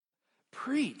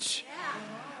preach.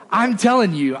 I'm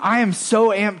telling you, I am so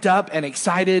amped up and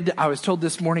excited. I was told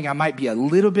this morning I might be a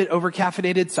little bit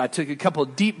overcaffeinated, so I took a couple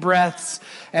deep breaths,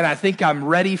 and I think I'm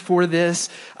ready for this.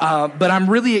 But I'm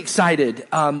really excited.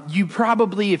 You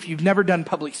probably, if you've never done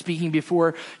public speaking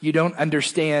before, you don't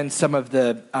understand some of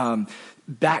the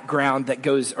background that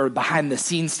goes, or behind the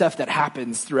scenes stuff that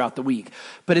happens throughout the week.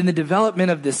 But in the development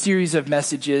of this series of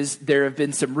messages, there have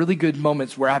been some really good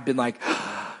moments where I've been like,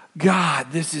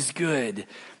 God, this is good.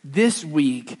 This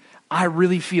week, I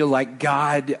really feel like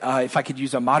God, if I could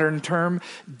use a modern term,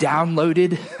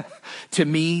 downloaded to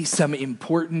me some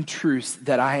important truths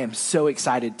that I am so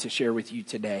excited to share with you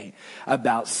today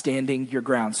about standing your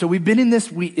ground. So we've been in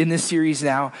this series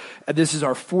now. This is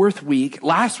our fourth week.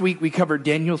 Last week we covered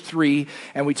Daniel 3,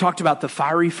 and we talked about the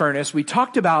fiery furnace. We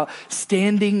talked about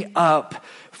standing up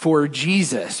for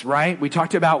Jesus, right? We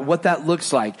talked about what that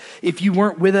looks like. If you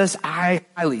weren't with us, I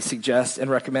highly suggest and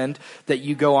recommend that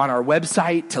you go on our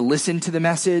website to listen to the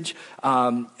message.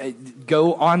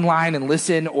 Go online and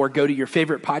listen, or go to your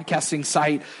favorite podcasting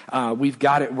site. We've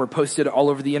got it. We're posted all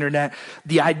over the internet.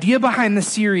 The idea behind the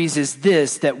series is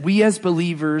this, that we as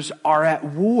believers are at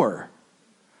war,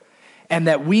 and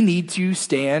that we need to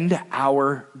stand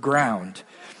our ground.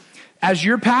 As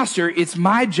your pastor, it's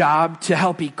my job to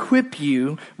help equip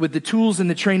you with the tools and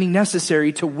the training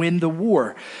necessary to win the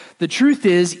war. The truth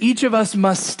is, each of us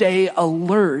must stay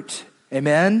alert.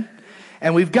 Amen?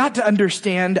 And we've got to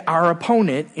understand our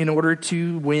opponent in order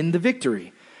to win the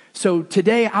victory. So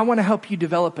today, I want to help you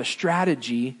develop a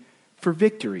strategy for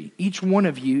victory, each one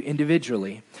of you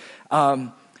individually.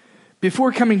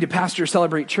 Before coming to pastor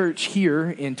Celebrate Church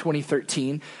here in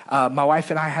 2013, my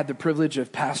wife and I had the privilege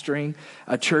of pastoring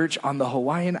a church on the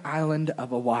Hawaiian island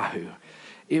of Oahu.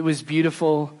 It was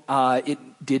beautiful. It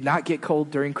did not get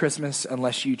cold during Christmas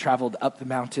unless you traveled up the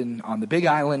mountain on the Big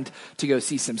Island to go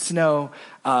see some snow.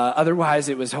 Otherwise,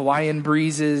 it was Hawaiian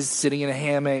breezes, sitting in a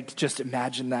hammock. Just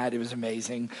imagine that. It was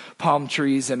amazing. Palm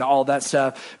trees and all that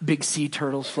stuff. Big sea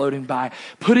turtles floating by.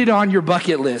 Put it on your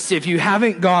bucket list. If you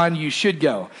haven't gone, you should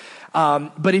go.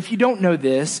 But if you don't know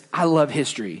this, I love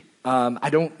history. I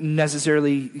don't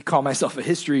necessarily call myself a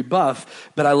history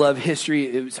buff, but I love history.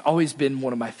 It's always been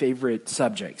one of my favorite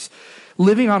subjects.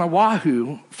 Living on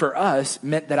Oahu, for us,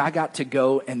 meant that I got to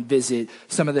go and visit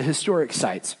some of the historic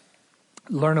sites.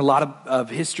 Learn a lot of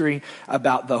history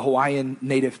about the Hawaiian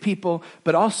native people,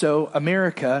 but also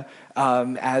America,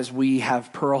 as we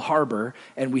have Pearl Harbor,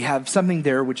 and we have something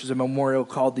there, which is a memorial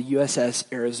called the USS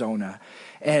Arizona.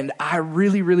 And I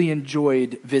really, really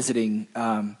enjoyed visiting.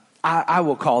 I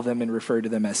will call them and refer to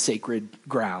them as sacred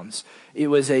grounds. It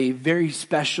was a very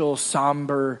special,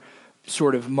 somber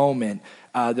sort of moment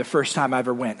the first time I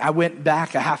ever went. I went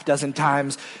back a half dozen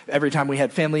times. Every time we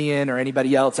had family in or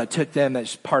anybody else, I took them.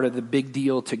 That's part of the big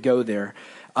deal to go there.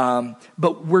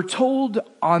 But we're told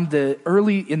in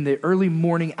the early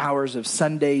morning hours of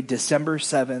Sunday, December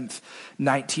 7th,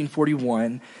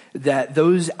 1941, that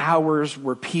those hours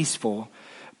were peaceful.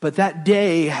 But that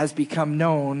day has become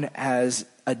known as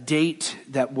a date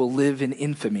that will live in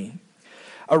infamy.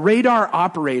 A radar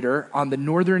operator on the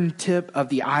northern tip of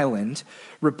the island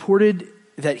reported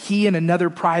that he and another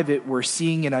private were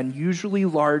seeing an unusually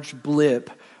large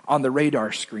blip on the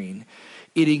radar screen.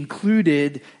 It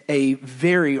indicated a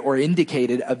very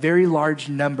large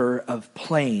number of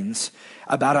planes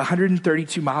about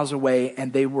 132 miles away,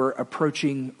 and they were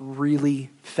approaching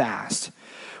really fast.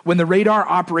 When the radar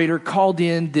operator called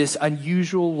in this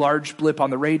unusual large blip on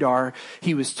the radar,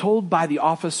 he was told by the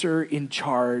officer in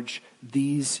charge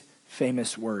these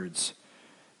famous words: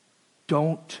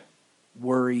 "Don't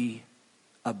worry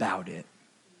about it."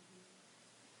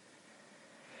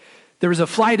 There was a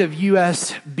flight of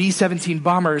U.S. B-17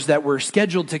 bombers that were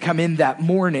scheduled to come in that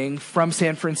morning from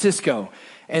San Francisco.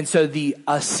 And so the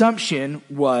assumption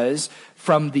was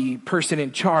from the person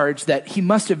in charge that he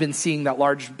must have been seeing that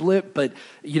large blip, but,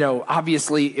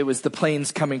 obviously it was the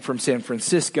planes coming from San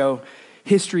Francisco.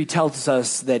 History tells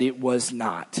us that it was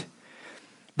not.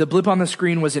 The blip on the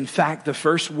screen was, in fact, the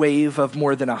first wave of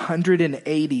more than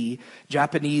 180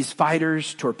 Japanese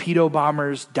fighters, torpedo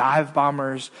bombers, dive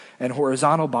bombers, and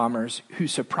horizontal bombers who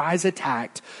surprise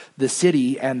attacked the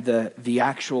city and the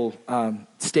actual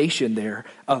station there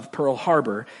of Pearl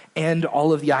Harbor and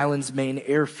all of the island's main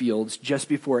airfields just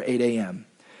before 8 a.m.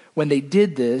 When they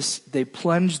did this, they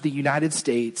plunged the United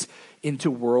States into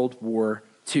World War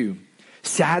II.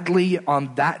 Sadly,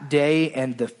 on that day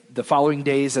and the following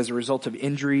days, as a result of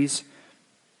injuries,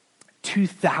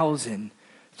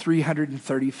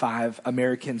 2,335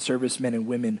 American servicemen and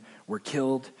women were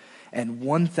killed, and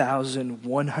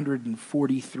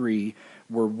 1,143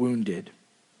 were wounded.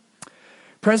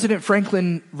 President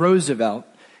Franklin Roosevelt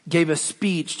gave a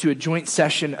speech to a joint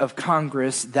session of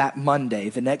Congress that Monday,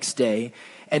 the next day,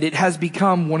 and it has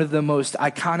become one of the most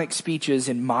iconic speeches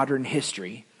in modern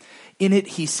history. In it,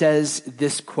 he says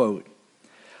this quote,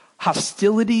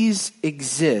 "Hostilities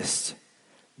exist.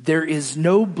 There is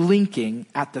no blinking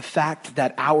at the fact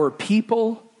that our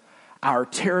people, our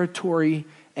territory,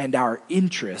 and our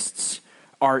interests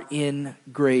are in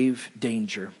grave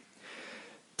danger."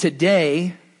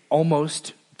 Today,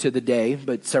 almost to the day,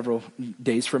 but several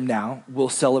days from now, we'll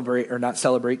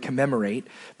commemorate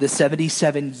the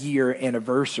 77-year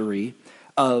anniversary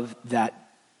of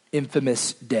that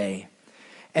infamous day.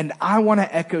 And I want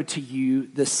to echo to you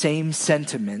the same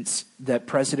sentiments that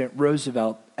President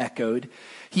Roosevelt echoed.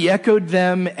 He echoed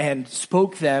them and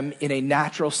spoke them in a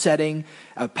natural setting,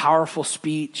 a powerful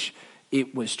speech.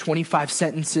 It was 25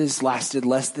 sentences, lasted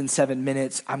less than 7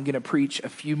 minutes. I'm going to preach a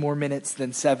few more minutes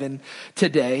than 7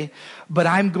 today, but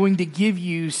I'm going to give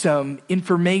you some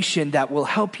information that will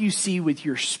help you see with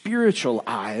your spiritual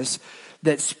eyes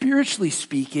that, spiritually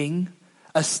speaking,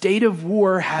 a state of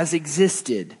war has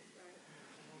existed.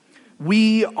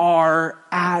 We are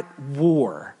at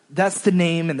war. That's the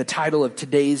name and the title of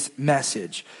today's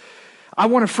message. I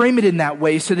want to frame it in that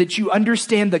way so that you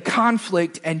understand the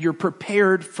conflict and you're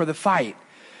prepared for the fight.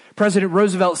 President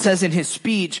Roosevelt says in his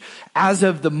speech, as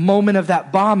of the moment of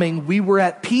that bombing, we were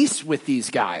at peace with these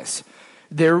guys.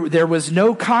 There was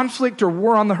no conflict or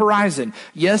war on the horizon.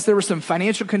 Yes, there were some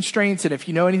financial constraints, and if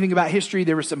you know anything about history,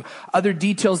 there were some other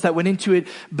details that went into it,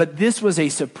 but this was a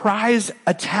surprise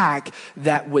attack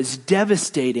that was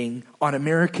devastating on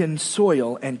American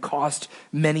soil and cost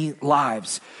many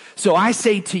lives. So I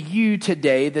say to you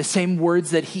today the same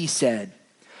words that he said.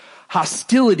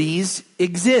 Hostilities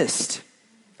exist.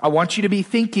 I want you to be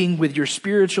thinking with your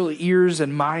spiritual ears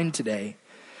and mind today.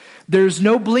 There's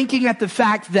no blinking at the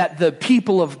fact that the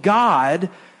people of God,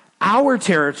 our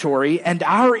territory, and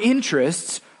our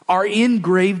interests are in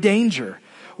grave danger.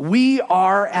 We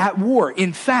are at war.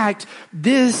 In fact,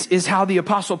 this is how the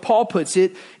Apostle Paul puts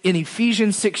it in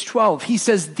Ephesians 6:12. He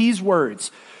says these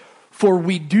words, "For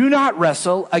we do not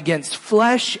wrestle against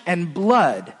flesh and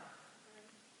blood."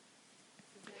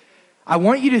 I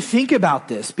want you to think about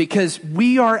this because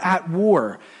we are at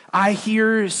war. I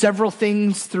hear several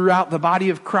things throughout the body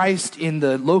of Christ in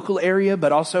the local area,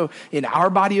 but also in our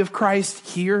body of Christ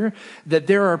here, that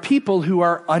there are people who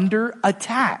are under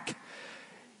attack.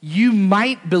 You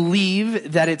might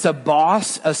believe that it's a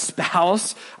boss, a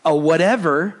spouse, a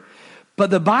whatever,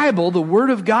 but the Bible, the Word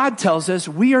of God tells us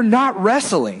we are not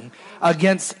wrestling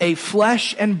against a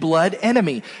flesh and blood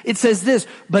enemy. It says this,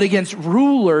 but against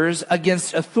rulers,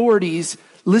 against authorities.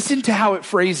 Listen to how it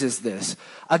phrases this.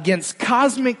 Against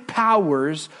cosmic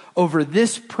powers over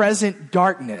this present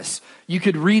darkness. You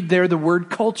could read there the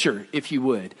word culture, if you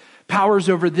would. Powers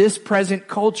over this present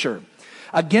culture.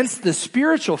 Against the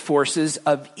spiritual forces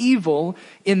of evil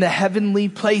in the heavenly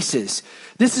places.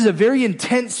 This is a very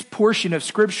intense portion of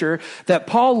scripture that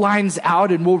Paul lines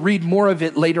out, and we'll read more of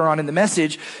it later on in the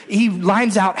message. He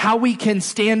lines out how we can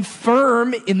stand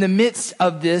firm in the midst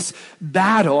of this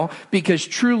battle, because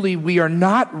truly we are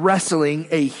not wrestling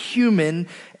a human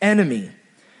enemy.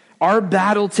 Our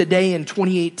battle today in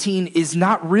 2018 is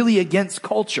not really against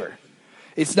culture.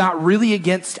 It's not really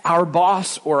against our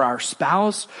boss or our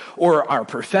spouse or our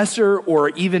professor or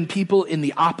even people in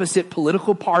the opposite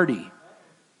political party.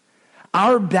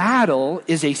 Our battle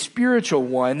is a spiritual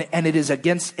one, and it is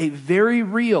against a very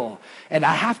real, and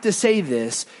I have to say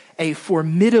this, a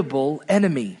formidable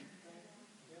enemy.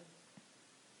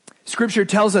 Scripture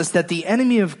tells us that the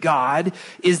enemy of God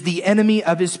is the enemy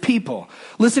of his people.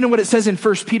 Listen to what it says in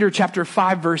 1 Peter chapter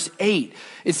 5, verse 8.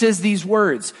 It says these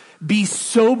words, "Be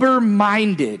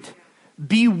sober-minded,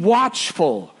 be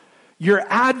watchful. Your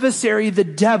adversary, the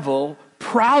devil,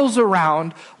 prowls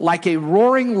around like a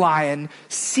roaring lion,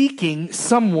 seeking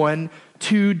someone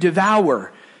to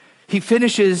devour." He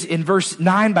finishes in verse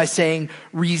 9 by saying,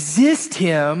 "Resist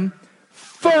him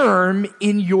firm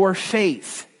in your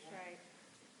faith."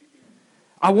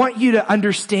 I want you to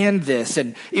understand this,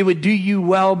 and it would do you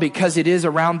well because it is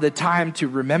around the time to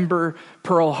remember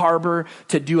Pearl Harbor,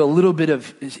 to do a little bit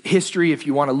of history if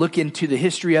you want to look into the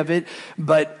history of it.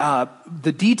 But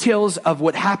the details of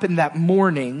what happened that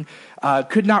morning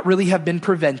could not really have been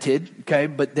prevented, okay?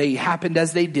 But they happened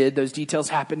as they did. Those details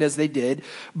happened as they did.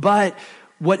 But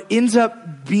what ends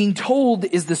up being told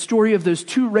is the story of those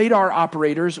two radar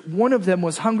operators. One of them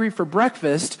was hungry for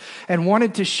breakfast and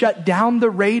wanted to shut down the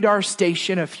radar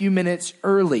station a few minutes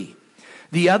early.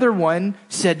 The other one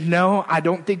said, no, I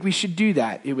don't think we should do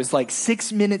that. It was like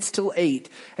 6 minutes till 8.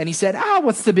 And he said,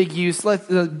 what's the big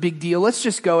big deal? Let's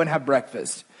just go and have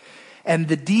breakfast. And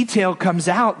the detail comes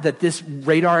out that this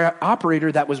radar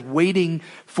operator that was waiting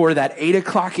for that 8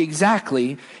 o'clock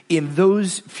exactly, in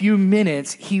those few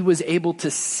minutes, he was able to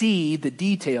see the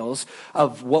details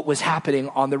of what was happening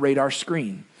on the radar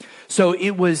screen. So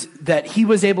it was that he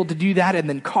was able to do that and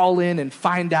then call in and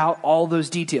find out all those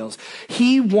details.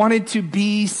 He wanted to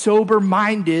be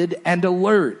sober-minded and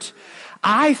alert.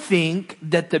 I think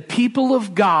that the people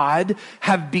of God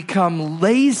have become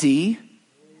lazy.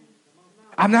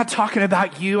 I'm not talking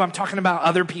about you. I'm talking about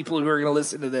other people who are going to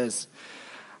listen to this.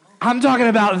 I'm talking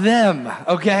about them,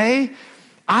 okay?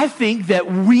 I think that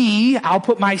I'll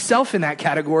put myself in that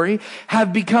category,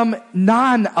 have become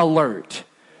non-alert.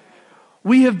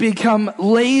 We have become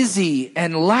lazy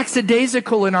and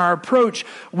lackadaisical in our approach.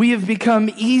 We have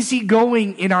become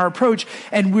easygoing in our approach,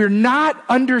 and we're not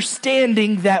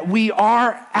understanding that we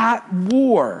are at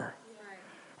war.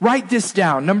 Write this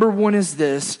down. Number 1 is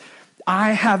this: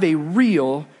 I have a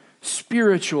real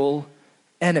spiritual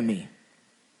enemy.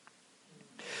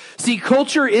 See,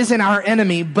 culture isn't our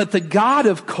enemy, but the God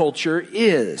of culture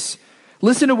is.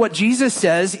 Listen to what Jesus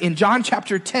says in John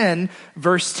chapter 10,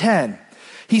 verse 10.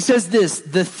 He says this: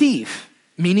 the thief,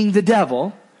 meaning the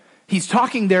devil, he's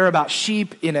talking there about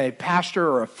sheep in a pasture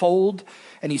or a fold,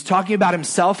 and he's talking about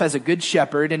himself as a good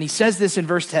shepherd. And he says this in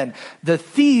verse 10, the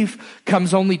thief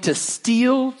comes only to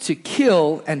steal, to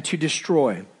kill, and to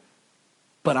destroy.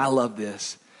 But I love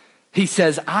this. He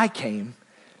says, I came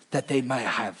that they might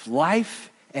have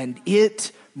life and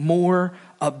it more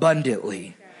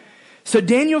abundantly. So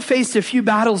Daniel faced a few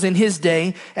battles in his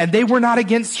day, and they were not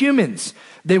against humans.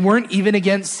 They weren't even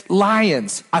against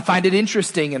lions. I find it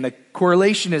interesting, and the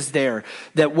correlation is there,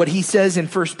 that what he says in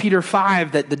 1 Peter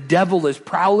 5, that the devil is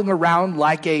prowling around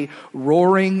like a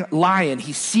roaring lion.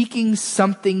 He's seeking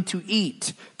something to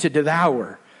eat, to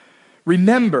devour.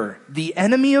 Remember, the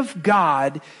enemy of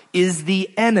God is the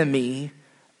enemy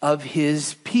of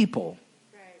his people.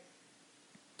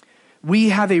 We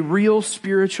have a real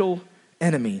spiritual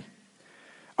enemy.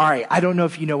 All right, I don't know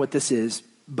if you know what this is,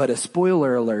 but a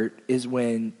spoiler alert is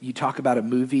when you talk about a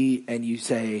movie and you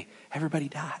say, everybody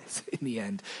dies in the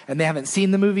end. And they haven't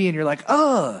seen the movie and you're like,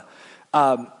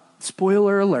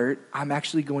 spoiler alert, I'm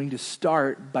actually going to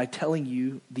start by telling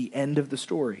you the end of the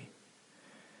story.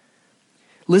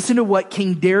 Listen to what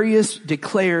King Darius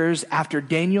declares after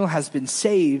Daniel has been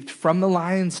saved from the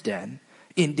lion's den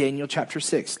in Daniel chapter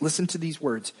 6. Listen to these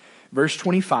words. Verse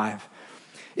 25.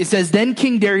 It says, then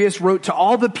King Darius wrote to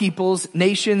all the peoples,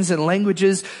 nations, and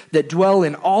languages that dwell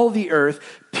in all the earth,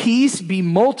 peace be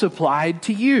multiplied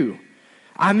to you.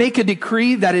 I make a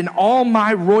decree that in all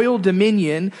my royal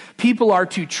dominion, people are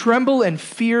to tremble and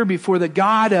fear before the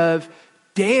God of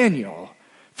Daniel.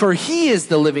 For he is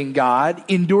the living God,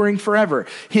 enduring forever.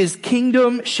 His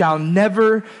kingdom shall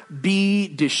never be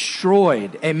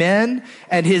destroyed. Amen.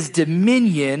 And his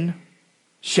dominion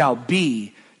shall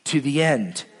be to the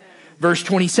end. Verse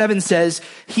 27 says,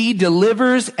 he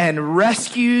delivers and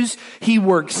rescues. He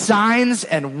works signs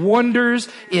and wonders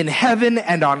in heaven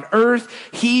and on earth.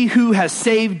 He who has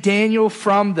saved Daniel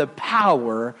from the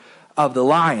power of the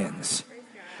lions.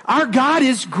 Our God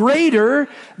is greater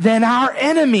than our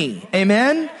enemy.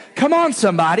 Amen. Come on,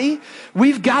 somebody.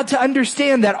 We've got to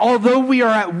understand that although we are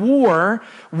at war,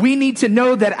 we need to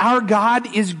know that our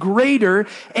God is greater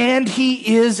and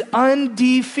he is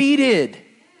undefeated.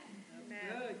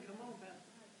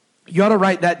 You ought to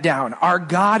write that down. Our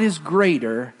God is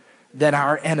greater than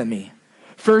our enemy.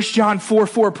 1 John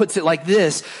 4:4 puts it like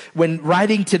this. When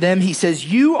writing to them, he says,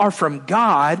 you are from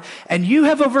God and you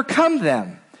have overcome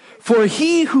them. For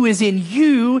he who is in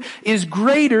you is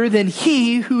greater than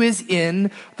he who is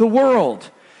in the world.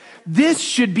 This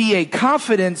should be a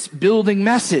confidence-building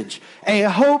message, a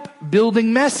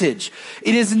hope-building message.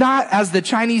 It is not as the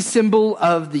Chinese symbol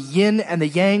of the yin and the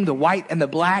yang, the white and the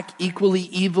black, equally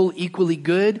evil, equally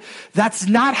good. That's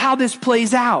not how this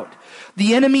plays out.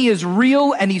 The enemy is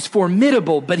real and he's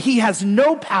formidable, but he has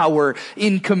no power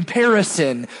in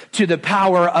comparison to the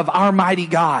power of our mighty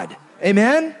God.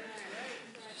 Amen?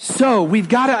 So we've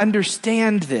got to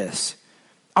understand this.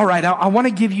 All right, I want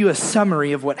to give you a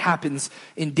summary of what happens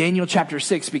in Daniel chapter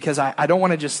 6 because I don't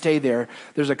want to just stay there.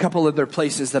 There's a couple other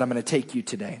places that I'm going to take you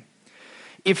today.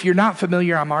 If you're not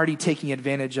familiar, I'm already taking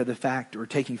advantage of the fact or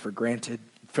taking for granted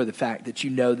for the fact that you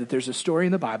know that there's a story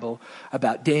in the Bible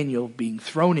about Daniel being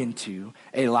thrown into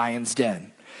a lion's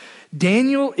den.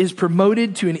 Daniel is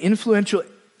promoted to an influential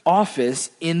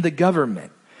office in the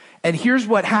government. And here's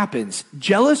what happens.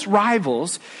 Jealous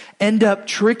rivals end up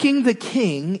tricking the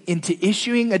king into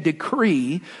issuing a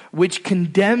decree which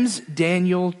condemns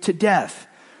Daniel to death,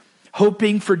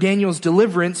 hoping for Daniel's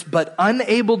deliverance, but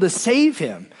unable to save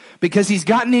him because he's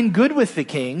gotten in good with the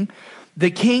king. The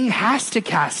king has to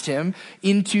cast him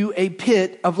into a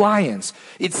pit of lions.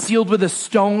 It's sealed with a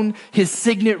stone. His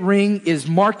signet ring is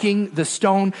marking the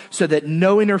stone so that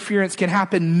no interference can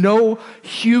happen. No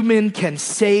human can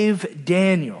save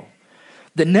Daniel.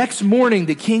 The next morning,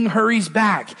 the king hurries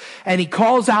back and he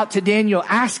calls out to Daniel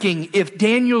asking if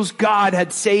Daniel's God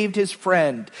had saved his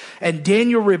friend. And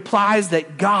Daniel replies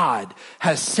that God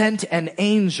has sent an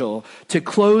angel to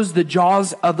close the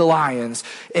jaws of the lions.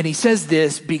 And he says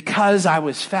this, because I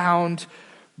was found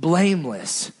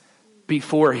blameless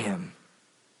before him.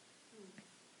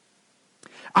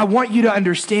 I want you to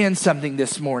understand something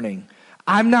this morning.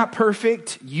 I'm not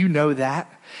perfect. You know that.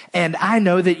 And I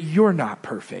know that you're not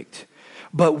perfect.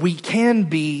 But we can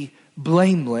be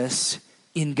blameless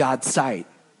in God's sight.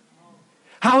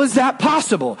 How is that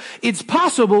possible? It's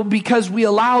possible because we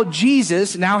allow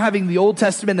Jesus, now having the Old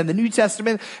Testament and the New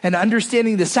Testament and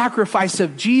understanding the sacrifice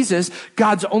of Jesus,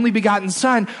 God's only begotten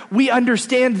Son, we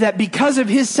understand that because of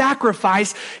his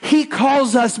sacrifice, he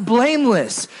calls us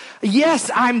blameless.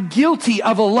 Yes, I'm guilty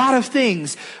of a lot of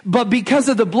things, but because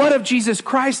of the blood of Jesus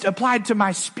Christ applied to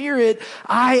my spirit,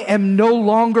 I am no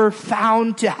longer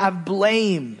found to have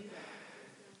blame.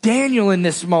 Daniel in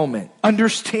this moment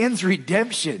understands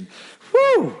redemption.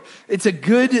 Woo! It's a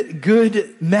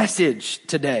good message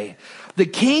today. The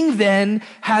king then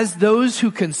has those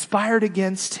who conspired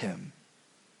against him.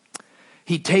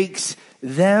 He takes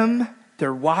them,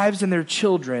 their wives and their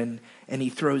children, and he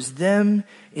throws them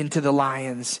into the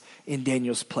lions in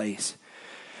Daniel's place.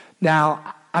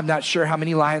 Now, I'm not sure how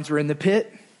many lions were in the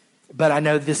pit, but I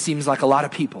know this seems like a lot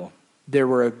of people. There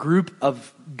were a group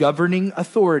of governing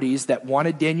authorities that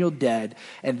wanted Daniel dead,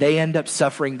 and they end up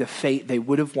suffering the fate they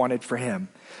would have wanted for him.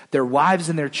 Their wives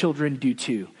and their children do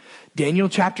too. Daniel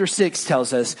chapter 6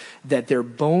 tells us that their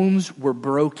bones were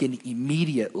broken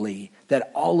immediately,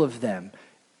 that all of them,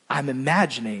 I'm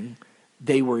imagining,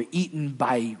 they were eaten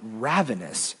by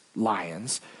ravenous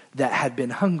lions that had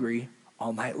been hungry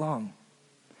all night long.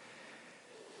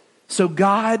 So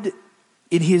God,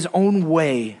 in his own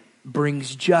way,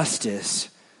 brings justice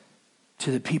to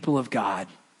the people of God.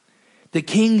 The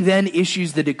king then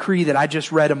issues the decree that I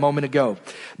just read a moment ago.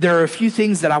 There are a few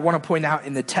things that I want to point out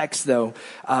in the text, though,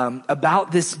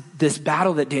 about this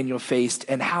battle that Daniel faced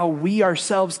and how we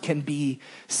ourselves can be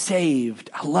saved.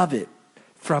 I love it.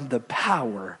 From the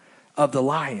power of the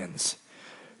lions.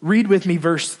 Read with me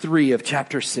verse 3 of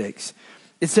chapter 6.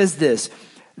 It says this,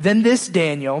 "Then this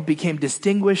Daniel became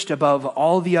distinguished above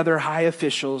all the other high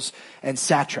officials and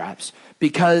satraps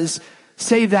because,"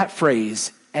 say that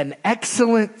phrase, "an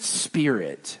excellent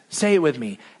spirit," say it with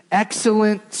me,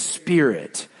 "excellent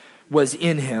spirit was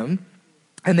in him,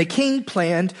 and the king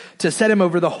planned to set him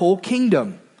over the whole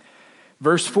kingdom."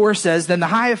 Verse 4 says, "Then the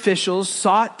high officials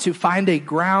sought to find a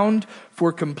ground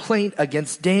for complaint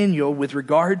against Daniel with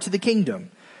regard to the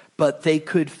kingdom, but they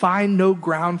could find no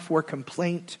ground for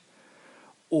complaint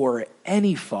or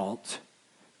any fault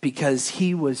because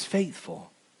he was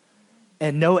faithful,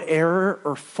 and no error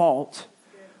or fault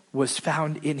was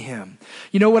found in him."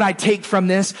 You know what I take from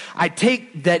this? I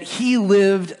take that he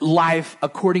lived life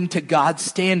according to God's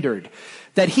standard.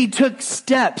 That he took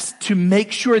steps to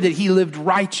make sure that he lived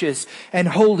righteous and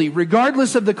holy,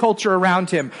 regardless of the culture around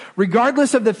him,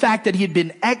 regardless of the fact that he had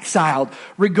been exiled,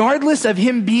 regardless of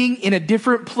him being in a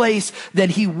different place than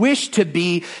he wished to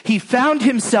be. He found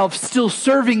himself still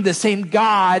serving the same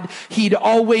God he'd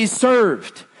always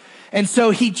served. And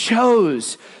so he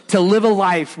chose to live a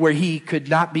life where he could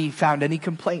not be found any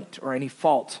complaint or any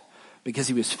fault because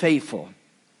he was faithful.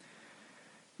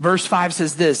 Verse 5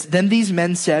 says this, "Then these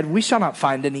men said, 'We shall not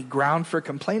find any ground for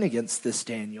complaint against this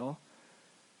Daniel.'"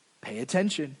 Pay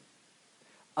attention.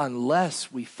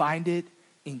 "Unless we find it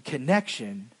in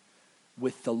connection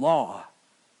with the law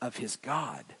of his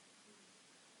God."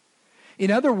 In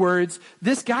other words,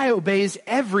 this guy obeys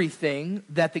everything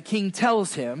that the king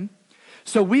tells him.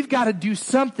 So we've got to do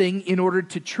something in order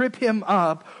to trip him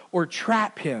up or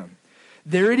trap him.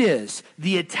 There it is.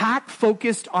 The attack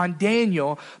focused on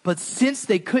Daniel, but since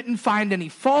they couldn't find any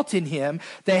fault in him,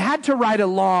 they had to write a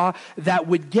law that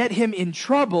would get him in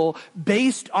trouble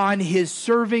based on his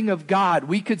serving of God.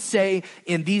 We could say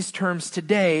in these terms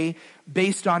today,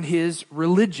 based on his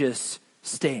religious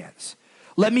stance.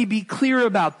 Let me be clear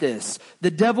about this.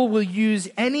 The devil will use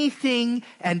anything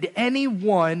and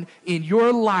anyone in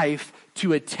your life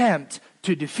to attempt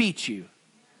to defeat you.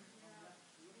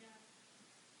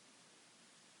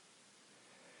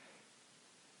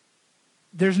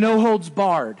 There's no holds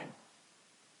barred.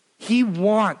 He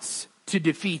wants to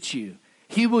defeat you.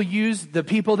 He will use the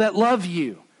people that love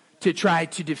you to try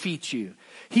to defeat you.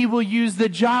 He will use the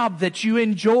job that you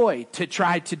enjoy to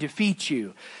try to defeat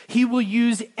you. He will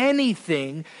use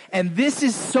anything, and this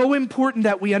is so important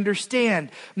that we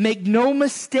understand. Make no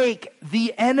mistake,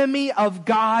 the enemy of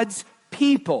God's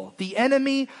people, the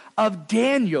enemy of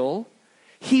Daniel,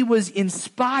 he was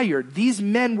inspired. These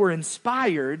men were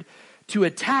inspired to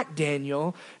attack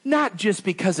Daniel, not just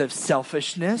because of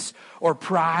selfishness or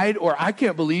pride, or I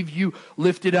can't believe you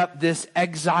lifted up this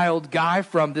exiled guy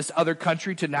from this other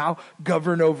country to now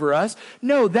govern over us.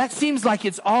 No, that seems like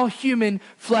it's all human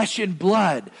flesh and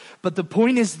blood. But the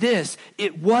point is this,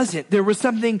 it wasn't. There was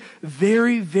something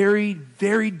very, very,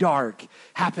 very dark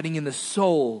happening in the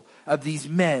soul of these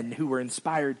men who were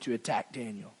inspired to attack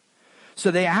Daniel.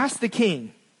 So they asked the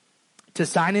king to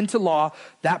sign into law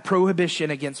that prohibition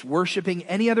against worshiping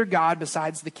any other god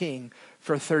besides the king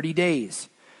for 30 days.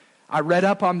 I read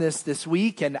up on this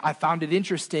week, and I found it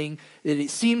interesting that it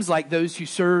seems like those who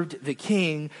served the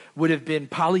king would have been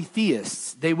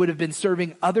polytheists. They would have been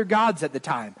serving other gods at the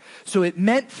time. So it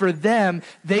meant for them,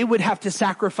 they would have to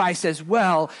sacrifice as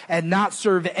well and not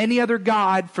serve any other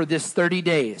god for this 30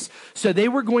 days. So they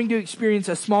were going to experience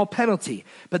a small penalty,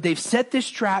 but they've set this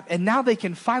trap, and now they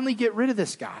can finally get rid of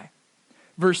this guy.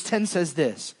 Verse 10 says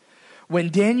this, when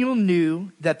Daniel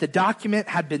knew that the document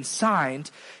had been signed,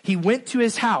 he went to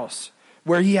his house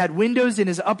where he had windows in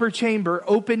his upper chamber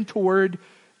open toward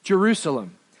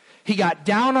Jerusalem. He got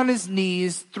down on his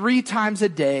knees 3 times a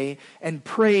day and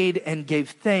prayed and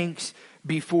gave thanks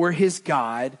before his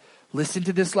God. Listen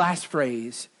to this last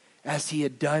phrase, as he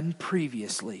had done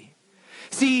previously.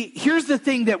 See, here's the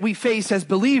thing that we face as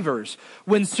believers.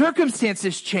 When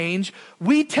circumstances change,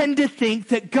 we tend to think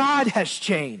that God has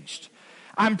changed.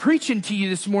 I'm preaching to you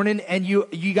this morning, and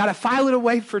you got to file it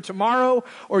away for tomorrow,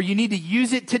 or you need to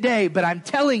use it today. But I'm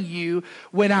telling you,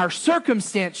 when our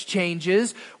circumstance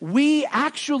changes, we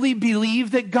actually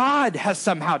believe that God has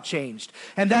somehow changed.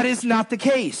 And that is not the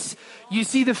case. You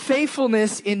see the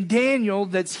faithfulness in Daniel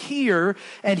that's here,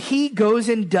 and he goes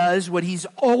and does what he's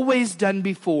always done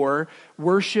before,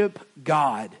 worship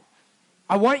God.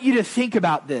 I want you to think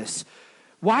about this.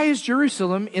 Why is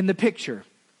Jerusalem in the picture?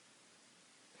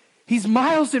 He's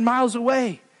miles and miles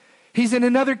away. He's in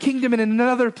another kingdom and in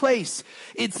another place.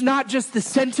 It's not just the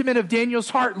sentiment of Daniel's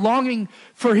heart longing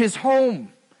for his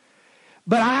home.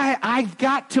 But I've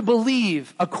got to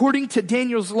believe, according to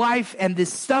Daniel's life and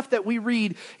this stuff that we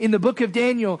read in the book of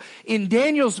Daniel, in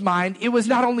Daniel's mind, it was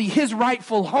not only his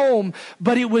rightful home,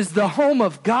 but it was the home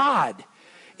of God.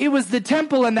 It was the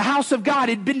temple and the house of God.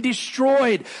 It had been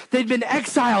destroyed. They'd been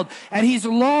exiled. And he's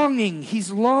longing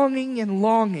and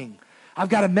longing. I've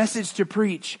got a message to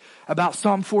preach about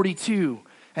Psalm 42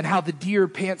 and how the deer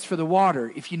pants for the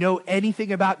water. If you know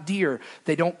anything about deer,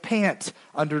 they don't pant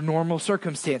under normal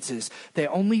circumstances. They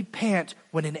only pant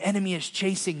when an enemy is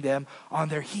chasing them on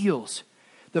their heels.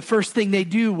 The first thing they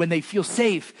do when they feel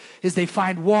safe is they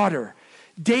find water.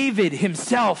 David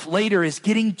himself later is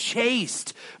getting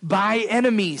chased by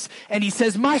enemies. And he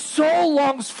says, my soul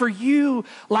longs for you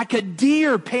like a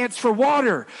deer pants for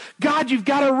water. God, you've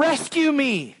got to rescue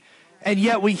me. And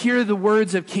yet we hear the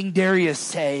words of King Darius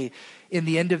say in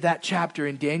the end of that chapter,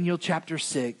 in Daniel chapter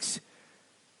 6,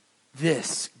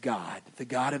 this God, the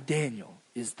God of Daniel,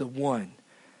 is the one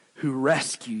who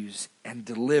rescues and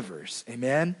delivers.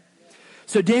 Amen?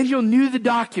 So Daniel knew the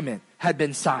document had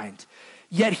been signed,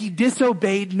 yet he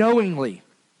disobeyed knowingly.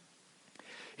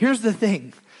 Here's the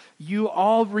thing. You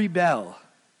all rebel.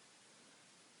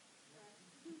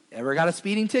 Ever got a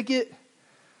speeding ticket?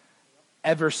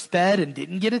 Ever sped and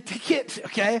didn't get a ticket?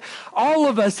 Okay. All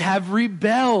of us have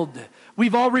rebelled.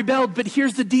 We've all rebelled, but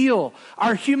here's the deal.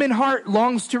 Our human heart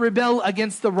longs to rebel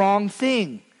against the wrong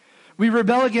thing. We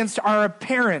rebel against our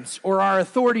parents or our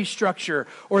authority structure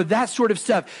or that sort of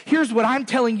stuff. Here's what I'm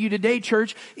telling you today,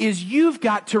 church, is you've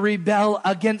got to rebel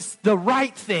against the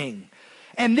right thing.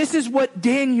 And this is what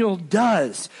Daniel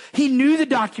does. He knew the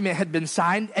document had been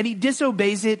signed and he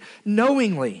disobeys it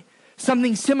knowingly.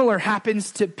 Something similar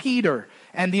happens to Peter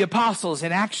and the apostles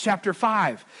in Acts chapter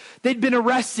 5. They'd been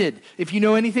arrested. If you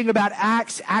know anything about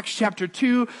Acts chapter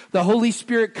 2, the Holy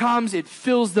Spirit comes, it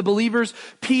fills the believers.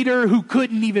 Peter, who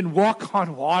couldn't even walk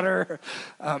on water,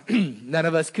 none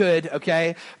of us could,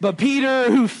 okay? But Peter,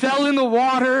 who fell in the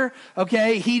water,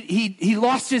 okay, he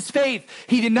lost his faith.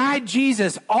 He denied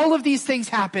Jesus. All of these things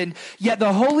happened, yet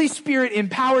the Holy Spirit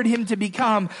empowered him to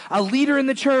become a leader in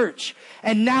the church.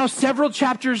 And now several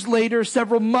chapters later,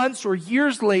 several months or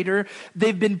years later,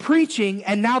 they've been preaching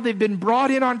and now they've been brought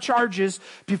in on charges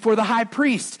before the high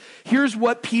priest. Here's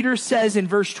what Peter says in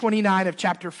verse 29 of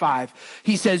chapter 5.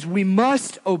 He says, we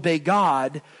must obey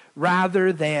God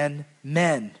rather than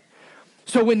men.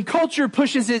 So when culture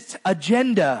pushes its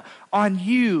agenda on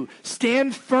you,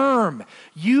 stand firm.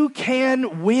 You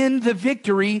can win the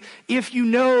victory if you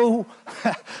know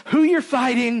who you're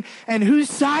fighting and whose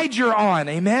side you're on.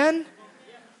 Amen?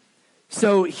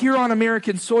 So here on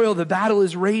American soil, the battle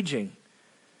is raging.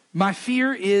 My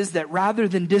fear is that rather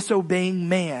than disobeying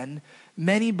man,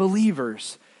 many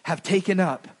believers have taken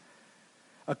up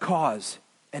a cause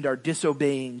and are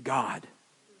disobeying God.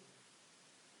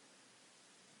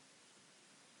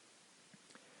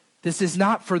 This is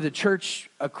not for the church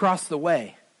across the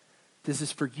way. This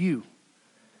is for you.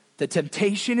 The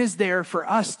temptation is there for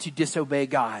us to disobey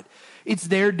God. It's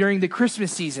there during the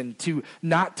Christmas season to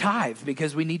not tithe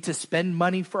because we need to spend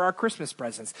money for our Christmas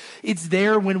presents. It's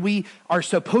there when we are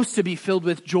supposed to be filled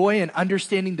with joy and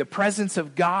understanding the presence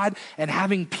of God and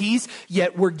having peace,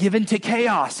 yet we're given to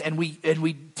chaos and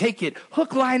we take it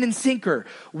hook, line, and sinker.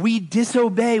 We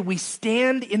disobey. We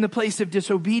stand in the place of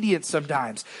disobedience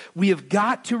sometimes. We have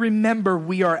got to remember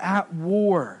we are at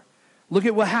war. Look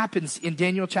at what happens in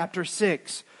Daniel chapter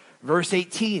 6, verse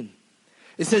 18.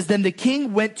 It says, then the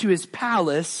king went to his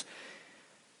palace.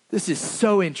 This is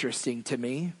so interesting to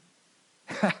me.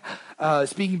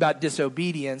 Speaking about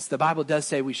disobedience, the Bible does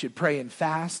say we should pray and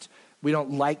fast. We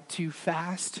don't like to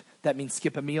fast. That means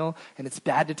skip a meal. And it's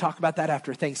bad to talk about that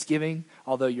after Thanksgiving,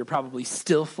 although you're probably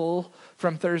still full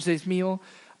from Thursday's meal.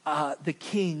 The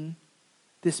king,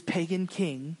 this pagan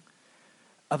king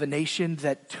of a nation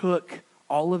that took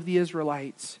all of the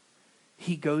Israelites,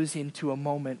 he goes into a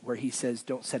moment where he says,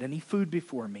 don't set any food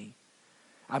before me.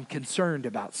 I'm concerned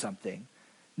about something.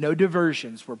 No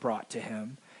diversions were brought to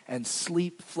him, and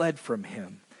sleep fled from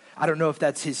him. I don't know if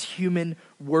that's his human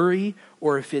worry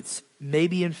or if it's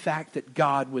maybe in fact that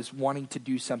God was wanting to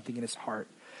do something in his heart.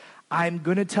 I'm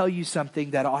going to tell you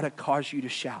something that ought to cause you to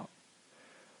shout.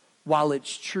 While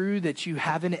it's true that you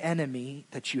have an enemy,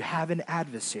 that you have an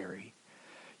adversary,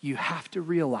 you have to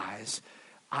realize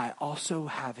I also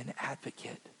have an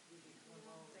advocate.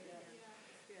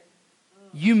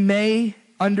 You may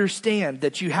understand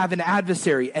that you have an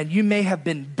adversary and you may have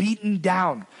been beaten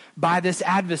down by this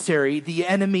adversary, the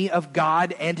enemy of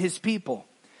God and his people.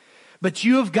 But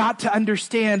you have got to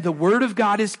understand the word of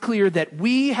God is clear that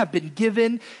we have been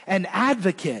given an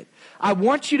advocate. I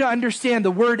want you to understand the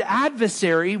word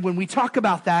adversary, when we talk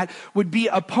about that, would be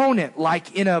opponent,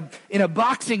 like in a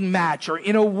boxing match or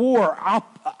in a war,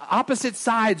 opposite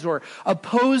sides or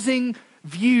opposing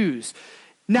views.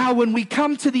 Now, when we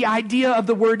come to the idea of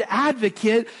the word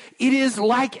advocate, it is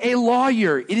like a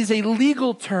lawyer. It is a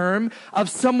legal term of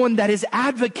someone that is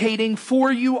advocating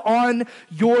for you on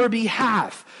your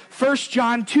behalf. 1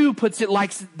 John 2 puts it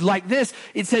like this.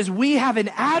 It says, we have an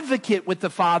advocate with the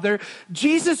Father,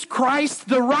 Jesus Christ,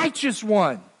 the righteous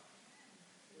one.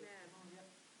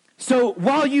 So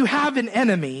while you have an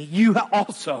enemy, you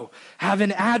also have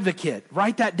an advocate.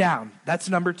 Write that down. That's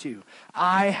number 2.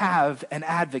 I have an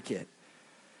advocate.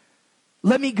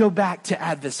 Let me go back to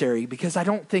adversary because I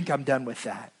don't think I'm done with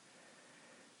that.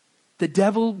 The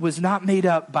devil was not made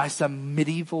up by some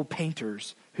medieval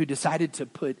painters who decided to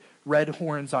put red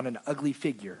horns on an ugly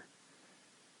figure.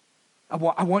 I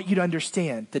want you to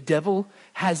understand, the devil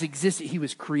has existed. He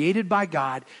was created by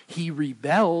God. He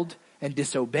rebelled and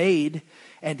disobeyed,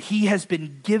 and he has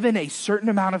been given a certain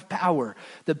amount of power.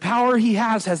 The power he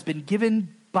has been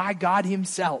given by God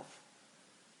himself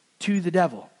to the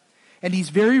devil. And he's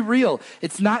very real.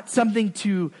 It's not something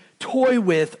to toy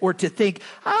with or to think,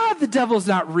 the devil's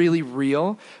not really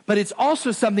real. But it's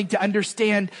also something to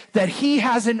understand that he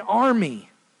has an army.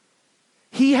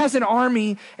 He has an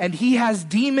army and he has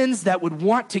demons that would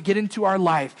want to get into our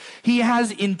life. He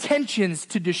has intentions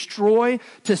to destroy,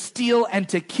 to steal, and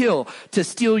to kill. To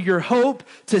steal your hope,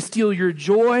 to steal your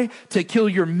joy, to kill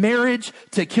your marriage,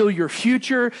 to kill your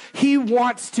future. He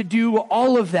wants to do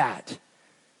all of that.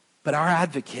 But our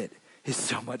advocate is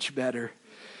so much better.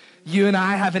 You and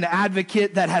I have an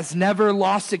advocate that has never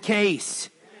lost a case.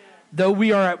 Though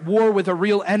we are at war with a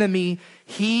real enemy,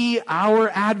 our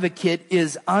advocate,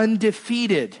 is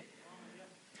undefeated.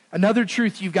 Another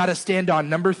truth you've got to stand on,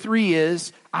 number 3,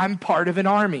 is I'm part of an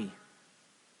army.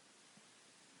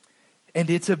 And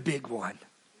it's a big one.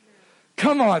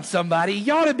 Come on, somebody.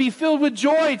 You ought to be filled with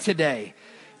joy today.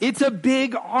 It's a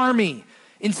big army.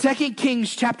 In 2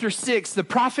 Kings chapter 6, the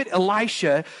prophet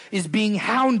Elisha is being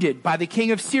hounded by the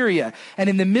king of Syria. And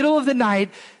in the middle of the night,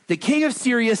 the king of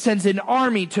Syria sends an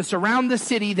army to surround the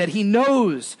city that he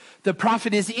knows the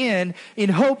prophet is in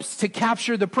hopes to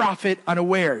capture the prophet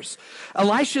unawares.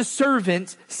 Elisha's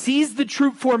servant sees the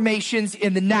troop formations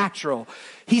in the natural.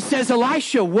 He says,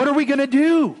 Elisha, what are we going to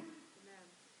do?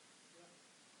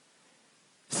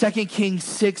 2 Kings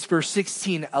 6 verse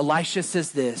 16, Elisha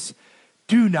says this,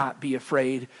 do not be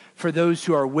afraid, for those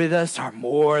who are with us are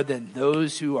more than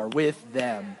those who are with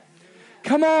them.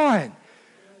 Come on.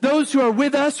 Those who are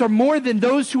with us are more than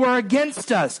those who are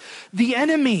against us. The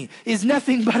enemy is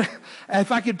nothing but,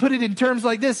 if I could put it in terms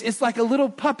like this, it's like a little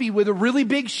puppy with a really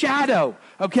big shadow,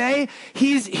 okay?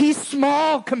 He's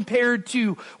small compared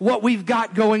to what we've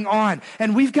got going on.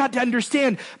 And we've got to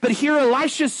understand, but here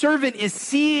Elisha's servant is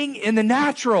seeing in the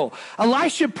natural.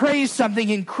 Elisha prays something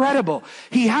incredible.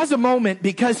 He has a moment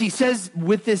because he says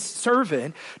with this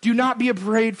servant, do not be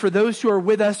afraid, for those who are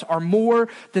with us are more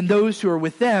than those who are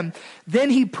with them. Then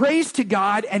he prays to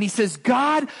God and he says,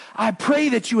 God, I pray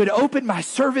that you would open my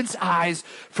servant's eyes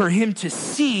for him to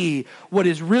see what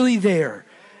is really there.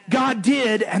 God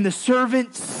did, and the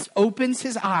servant opens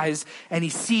his eyes and he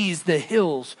sees the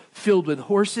hills filled with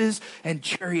horses and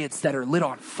chariots that are lit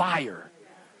on fire.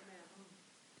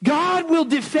 God will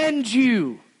defend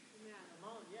you.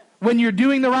 When you're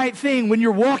doing the right thing, when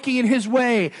you're walking in his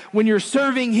way, when you're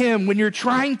serving him, when you're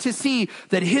trying to see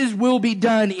that his will be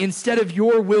done instead of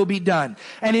your will be done.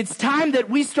 And it's time that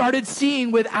we started seeing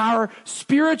with our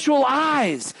spiritual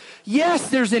eyes.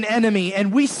 Yes, there's an enemy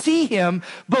and we see him,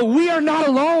 but we are not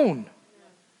alone.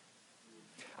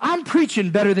 I'm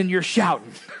preaching better than you're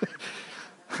shouting.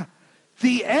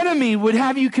 The enemy would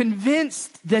have you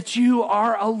convinced that you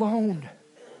are alone.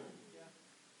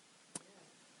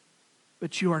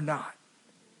 But you are not.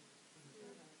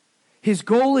 His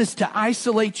goal is to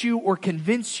isolate you or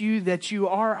convince you that you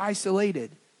are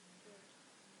isolated.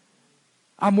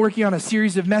 I'm working on a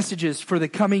series of messages for the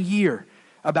coming year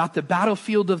about the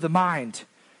battlefield of the mind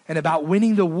and about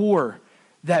winning the war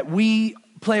that we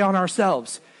play on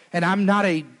ourselves. And I'm not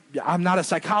a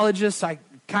psychologist,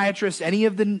 psychiatrist, any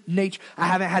of the nature. I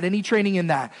haven't had any training in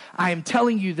that. I am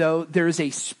telling you, though, there is a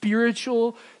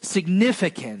spiritual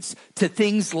significance to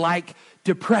things like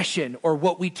depression, or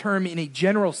what we term in a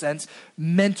general sense,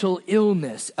 mental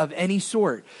illness of any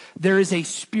sort. There is a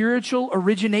spiritual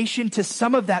origination to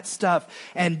some of that stuff.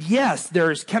 And yes, there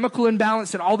is chemical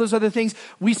imbalance and all those other things.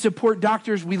 We support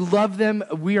doctors. We love them.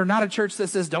 We are not a church that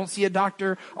says, don't see a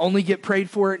doctor, only get prayed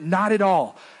for. Not at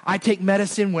all. I take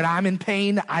medicine when I'm in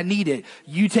pain. I need it.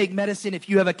 You take medicine if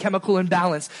you have a chemical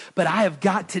imbalance. But I have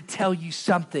got to tell you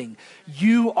something.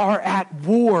 You are at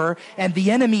war, and the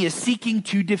enemy is seeking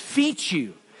to defeat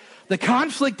you. The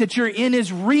conflict that you're in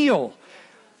is real.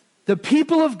 The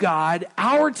people of God,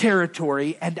 our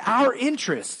territory, and our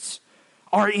interests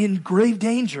are in grave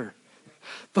danger.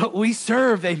 But we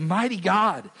serve a mighty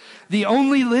God, the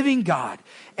only living God.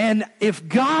 And if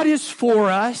God is for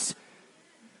us,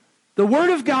 the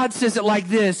Word of God says it like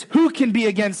this: who can be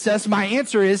against us? My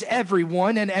answer is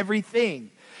everyone and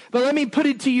everything. But let me put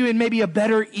it to you in maybe a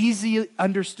better, easy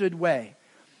understood way.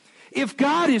 If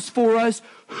God is for us,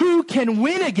 who can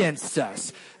win against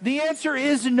us? The answer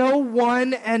is no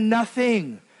one and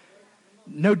nothing.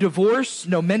 No divorce,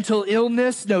 no mental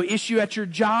illness, no issue at your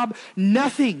job.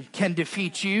 Nothing can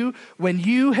defeat you when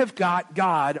you have got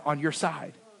God on your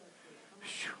side.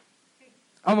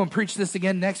 I'm going to preach this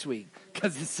again next week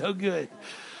because it's so good.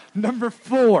 Number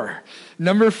four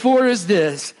is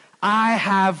this: I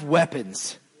have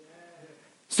weapons.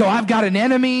 So I've got an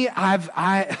enemy. I've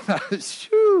got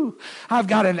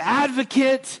an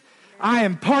advocate. I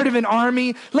am part of an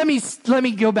army. Let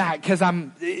me go back because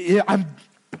I'm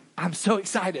so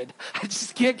excited. I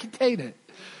just can't contain it.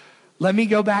 Let me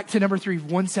go back to number 3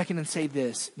 1 second and say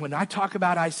this. When I talk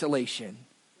about isolation,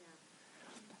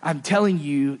 I'm telling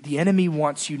you the enemy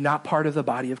wants you not part of the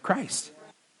body of Christ.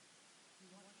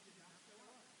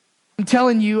 I'm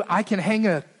telling you I can hang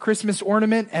a Christmas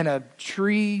ornament and a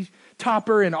tree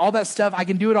topper and all that stuff. I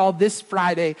can do it all this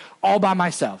Friday all by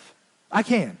myself. I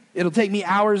can. It'll take me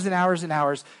hours and hours and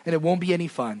hours, and it won't be any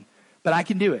fun, but I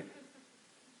can do it.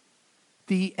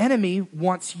 The enemy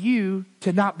wants you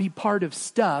to not be part of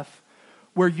stuff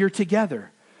where you're together.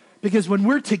 Because when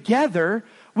we're together,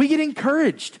 we get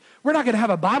encouraged. We're not going to have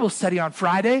a Bible study on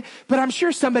Friday, but I'm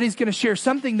sure somebody's going to share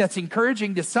something that's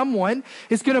encouraging to someone.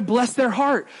 It's going to bless their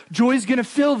heart. Joy's going to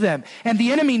fill them. And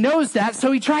the enemy knows that,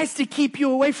 so he tries to keep you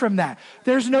away from that.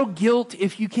 There's no guilt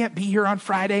if you can't be here on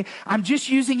Friday. I'm just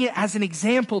using it as an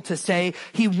example to say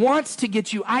he wants to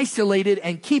get you isolated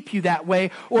and keep you that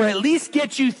way, or at least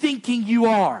get you thinking you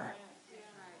are.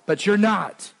 But you're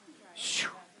not.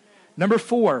 Number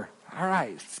 4. All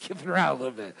right, skipping around a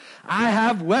little bit. I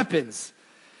have weapons.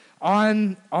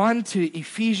 On to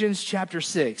Ephesians chapter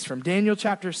 6. From Daniel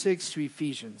chapter 6 to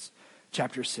Ephesians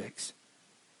chapter 6.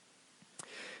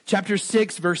 Chapter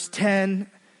 6, verse 10,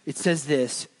 it says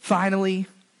this, finally,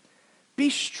 be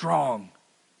strong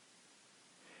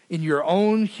in your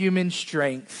own human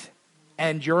strength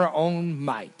and your own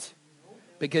might,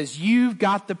 because you've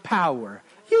got the power.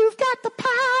 You've got the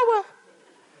power.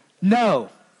 No,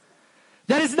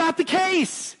 that is not the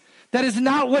case. That is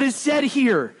not what is said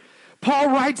here. Paul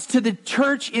writes to the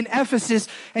church in Ephesus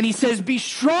and he says, be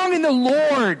strong in the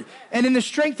Lord and in the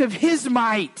strength of his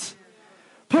might.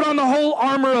 Put on the whole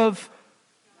armor of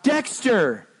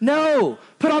Dexter. No,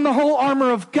 put on the whole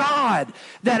armor of God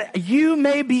that you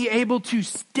may be able to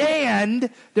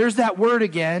stand. There's that word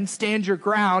again, stand your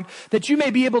ground, that you may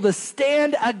be able to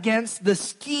stand against the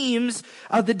schemes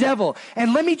of the devil.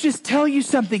 And let me just tell you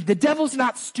something. The devil's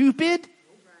not stupid.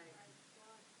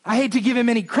 I hate to give him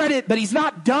any credit, but he's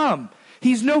not dumb.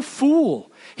 He's no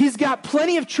fool. He's got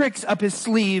plenty of tricks up his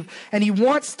sleeve, and he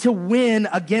wants to win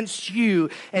against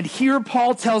you. And here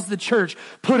Paul tells the church,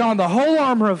 put on the whole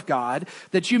armor of God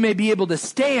that you may be able to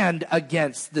stand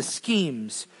against the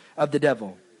schemes of the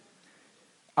devil.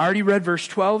 I already read verse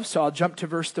 12, so I'll jump to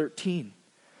verse 13.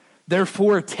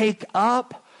 Therefore, take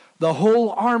up the whole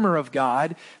armor of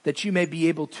God that you may be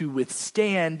able to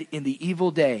withstand in the evil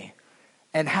day.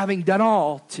 And having done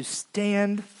all, to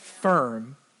stand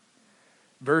firm.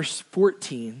 Verse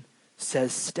 14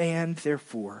 says, stand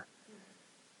therefore.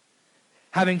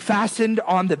 Having fastened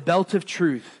on the belt of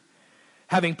truth,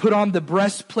 having put on the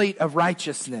breastplate of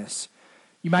righteousness.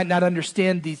 You might not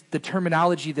understand the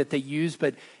terminology that they use,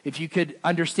 but if you could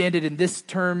understand it in this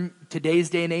term, today's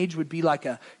day and age would be like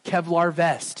a Kevlar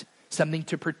vest, something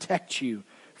to protect you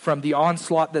from the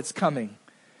onslaught that's coming.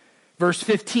 Verse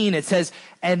 15, it says,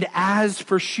 and as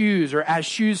for shoes, or as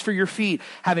shoes for your feet,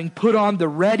 having put on the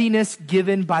readiness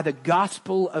given by the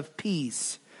gospel of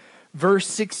peace. Verse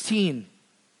 16,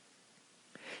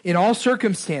 in all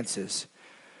circumstances,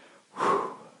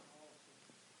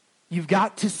 you've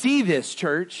got to see this,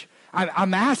 church.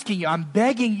 I'm asking you, I'm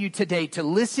begging you today to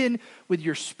listen with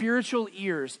your spiritual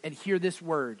ears and hear this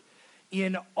word.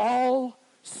 In all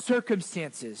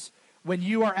circumstances, when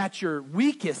you are at your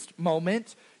weakest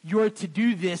moment, you're to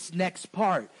do this next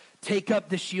part. Take up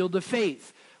the shield of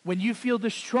faith. When you feel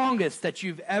the strongest that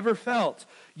you've ever felt,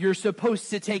 you're supposed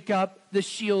to take up the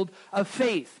shield of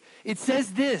faith. It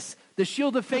says this, the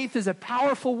shield of faith is a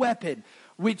powerful weapon,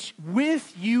 which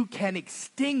with you can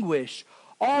extinguish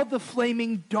all the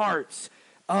flaming darts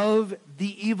of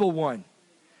the evil one.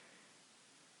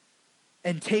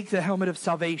 And take the helmet of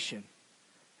salvation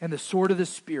and the sword of the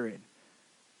Spirit,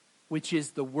 which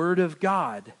is the word of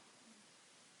God.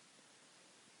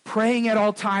 Praying at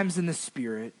all times in the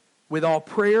Spirit, with all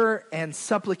prayer and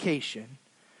supplication.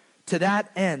 To that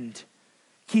end,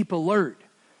 keep alert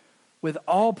with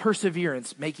all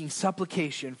perseverance, making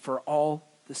supplication for all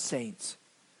the saints.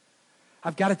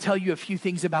 I've got to tell you a few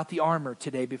things about the armor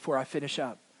today before I finish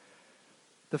up.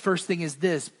 The first thing is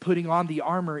this, putting on the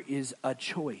armor is a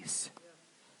choice.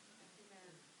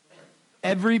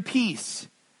 Every piece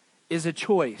is a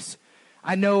choice.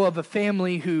 I know of a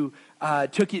family who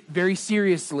took it very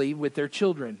seriously with their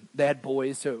children. They had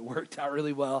boys, so it worked out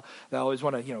really well. They always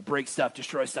want to, break stuff,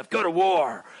 destroy stuff, go to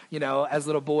war, as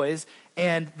little boys.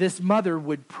 And this mother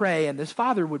would pray, and this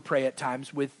father would pray at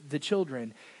times with the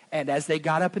children. And as they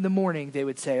got up in the morning, they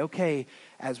would say, okay,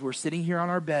 as we're sitting here on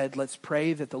our bed, let's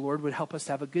pray that the Lord would help us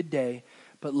have a good day,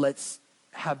 but let's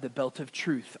have the belt of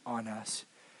truth on us.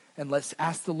 And let's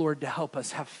ask the Lord to help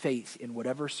us have faith in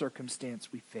whatever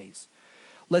circumstance we face.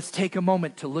 Let's take a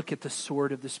moment to look at the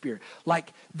sword of the Spirit.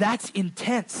 Like, that's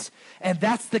intense. And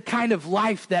that's the kind of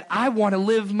life that I want to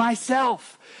live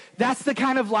myself. That's the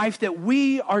kind of life that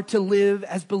we are to live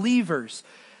as believers.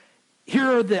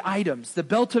 Here are the items. The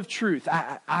belt of truth.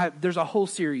 There's a whole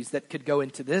series that could go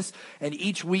into this, and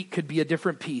each week could be a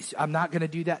different piece. I'm not going to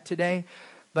do that today,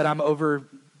 but I'm over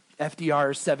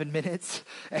FDR 7 minutes,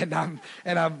 and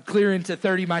I'm clearing to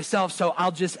 30 myself, so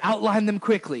I'll just outline them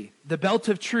quickly. The belt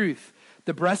of truth.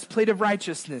 the breastplate of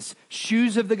righteousness,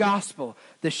 shoes of the gospel,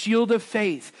 the shield of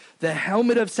faith, the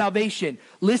helmet of salvation.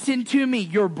 Listen to me,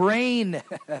 your brain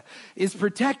is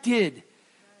protected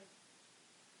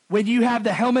when you have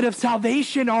the helmet of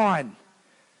salvation on.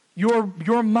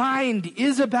 Your mind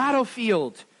is a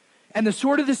battlefield. And the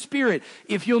sword of the Spirit,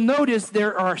 if you'll notice,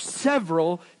 there are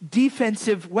several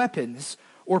defensive weapons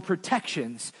or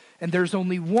protections, and there's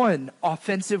only one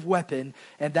offensive weapon,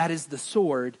 and that is the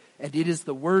sword, and it is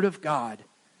the Word of God.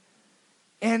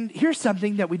 And here's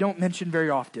something that we don't mention very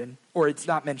often, or it's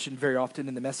not mentioned very often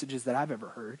in the messages that I've ever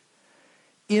heard.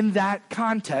 In that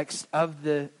context of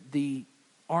the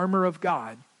armor of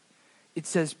God, it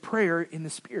says prayer in the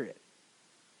Spirit.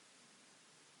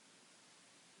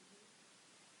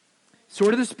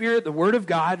 Sword of the Spirit, the Word of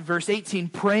God, verse 18,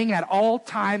 praying at all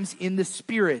times in the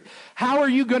Spirit. How are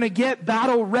you going to get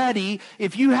battle ready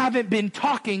if you haven't been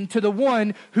talking to the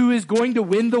one who is going to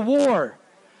win the war?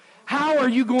 How are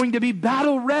you going to be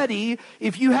battle ready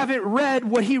if you haven't read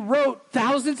what he wrote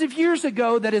thousands of years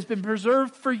ago that has been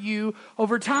preserved for you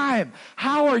over time?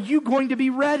 How are you going to be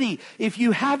ready if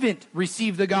you haven't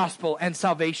received the gospel and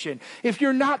salvation? If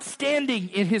you're not standing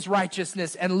in his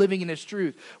righteousness and living in his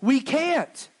truth? We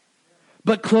can't.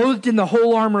 But clothed in the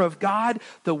whole armor of God,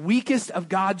 the weakest of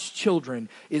God's children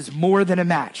is more than a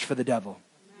match for the devil.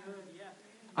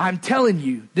 I'm telling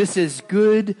you, this is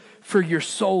good for your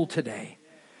soul today.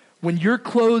 When you're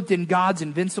clothed in God's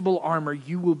invincible armor,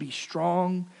 you will be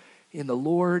strong in the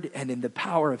Lord and in the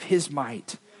power of his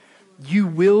might. You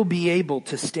will be able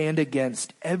to stand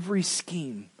against every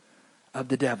scheme of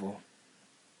the devil.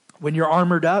 When you're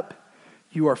armored up,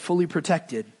 you are fully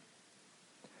protected.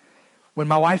 When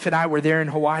my wife and I were there in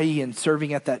Hawaii and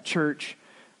serving at that church,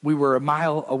 we were a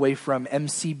mile away from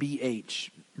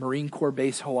MCBH, Marine Corps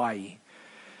Base, Hawaii.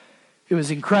 It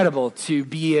was incredible to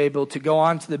be able to go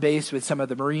onto the base with some of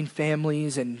the Marine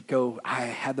families and go. I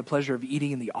had the pleasure of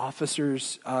eating in the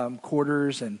officers'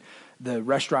 quarters and the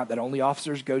restaurant that only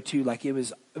officers go to. Like, it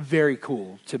was very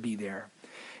cool to be there.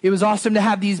 It was awesome to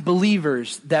have these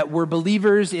believers that were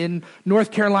believers in North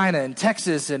Carolina and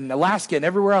Texas and Alaska and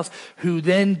everywhere else, who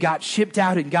then got shipped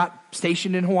out and got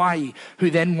stationed in Hawaii, who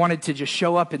then wanted to just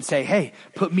show up and say, hey,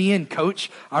 put me in,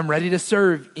 coach. I'm ready to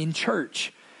serve in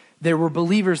church. There were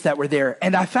believers that were there.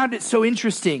 And I found it so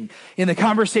interesting in the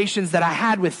conversations that I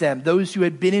had with them, those who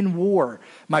had been in war.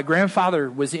 My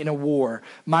grandfather was in a war.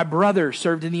 My brother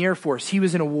served in the Air Force. He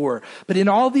was in a war. But in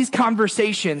all these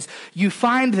conversations, you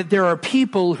find that there are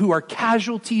people who are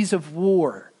casualties of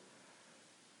war.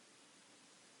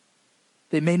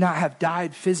 They may not have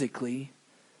died physically,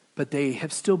 but they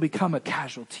have still become a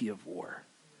casualty of war.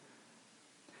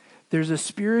 There's a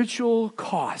spiritual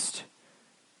cost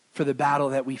for the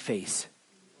battle that we face.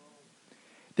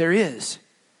 There is.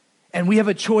 And we have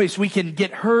a choice. We can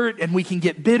get hurt and we can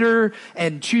get bitter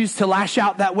and choose to lash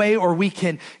out that way, or we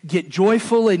can get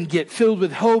joyful and get filled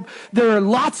with hope. There are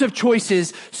lots of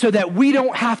choices so that we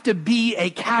don't have to be a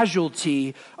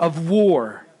casualty of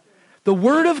war. The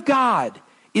Word of God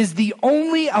is the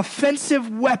only offensive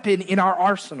weapon in our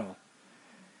arsenal.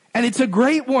 And it's a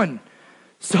great one.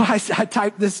 So I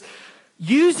typed this.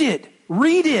 Use it.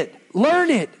 Read it. Learn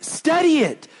it. Study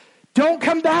it. Don't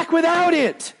come back without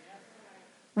it.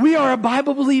 We are a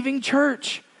Bible-believing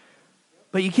church.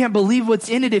 But you can't believe what's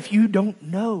in it if you don't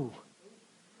know.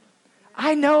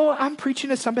 I know I'm preaching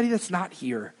to somebody that's not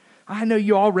here. I know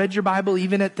you all read your Bible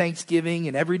even at Thanksgiving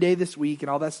and every day this week and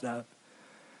all that stuff.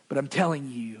 But I'm telling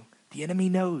you, the enemy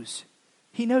knows.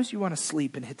 He knows you want to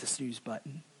sleep and hit the snooze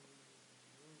button.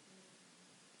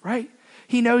 Right?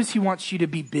 He knows he wants you to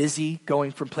be busy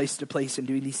going from place to place and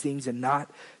doing these things and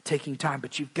not taking time.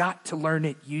 But you've got to learn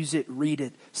it, use it, read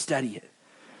it, study it.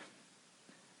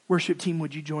 Worship team,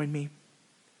 would you join me?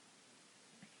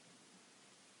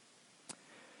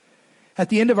 At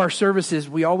the end of our services,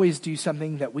 we always do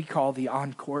something that we call the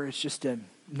encore. It's just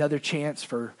another chance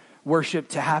for worship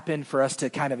to happen, for us to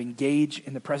kind of engage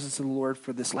in the presence of the Lord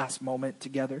for this last moment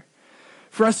together.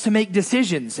 For us to make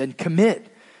decisions and commit.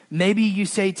 Maybe you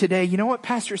say today, you know what,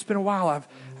 Pastor, it's been a while. I've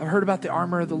heard about the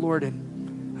armor of the Lord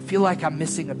and I feel like I'm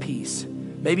missing a piece.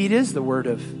 Maybe it is the word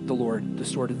of the Lord, the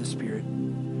sword of the Spirit.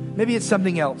 Maybe it's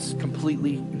something else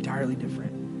completely, entirely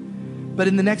different. But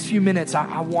in the next few minutes,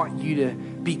 I want you to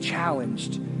be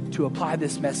challenged to apply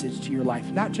this message to your life,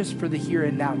 not just for the here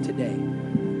and now today,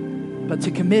 but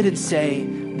to commit and say,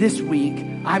 this week,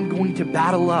 I'm going to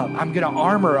battle up. I'm going to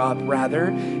armor up, rather,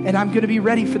 and I'm going to be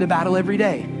ready for the battle every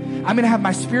day. I'm going to have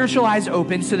my spiritual eyes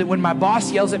open so that when my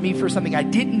boss yells at me for something I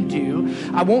didn't do,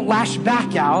 I won't lash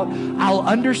back out. I'll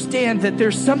understand that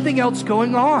there's something else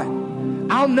going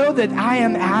on. I'll know that I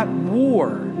am at war.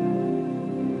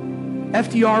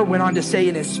 FDR went on to say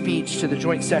in his speech to the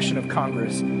joint session of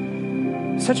Congress,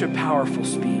 such a powerful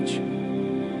speech.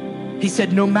 He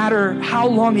said, no matter how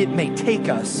long it may take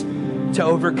us to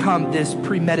overcome this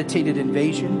premeditated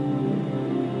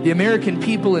invasion, the American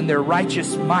people in their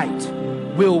righteous might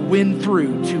will win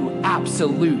through to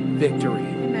absolute victory.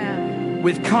 Amen.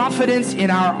 With confidence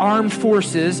in our armed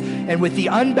forces and with the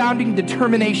unbounding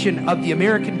determination of the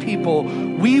American people,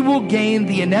 we will gain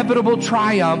the inevitable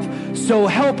triumph, so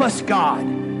help us God.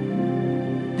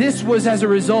 This was as a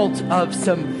result of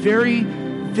some very,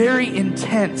 very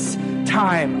intense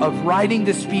time of writing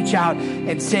the speech out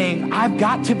and saying, I've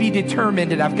got to be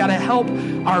determined and I've got to help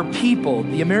our people,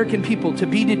 the American people, to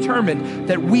be determined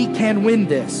that we can win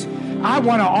this. I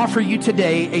want to offer you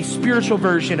today a spiritual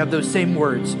version of those same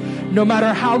words. No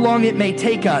matter how long it may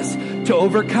take us to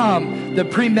overcome the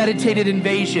premeditated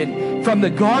invasion, from the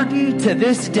garden to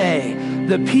this day,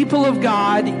 the people of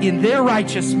God in their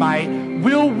righteous might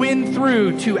will win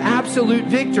through to absolute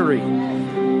victory.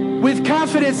 With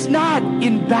confidence not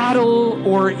in battle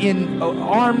or in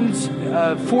armed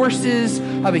forces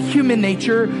of a human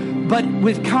nature, but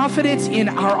with confidence in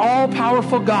our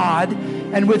all-powerful God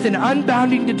and with an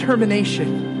unbounding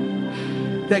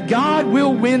determination that God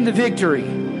will win the victory.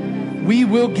 We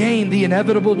will gain the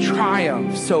inevitable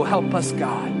triumph, so help us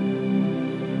God.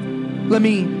 Let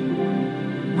me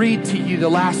read to you the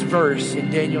last verse in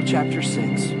Daniel chapter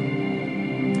 6.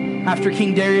 After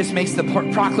King Darius makes the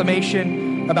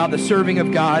proclamation about the serving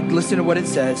of God, listen to what it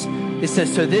says. It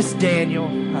says, so this Daniel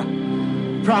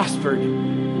prospered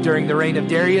during the reign of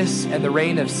Darius and the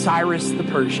reign of Cyrus the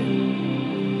Persian.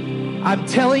 I'm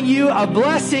telling you, a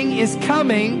blessing is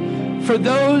coming for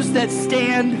those that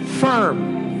stand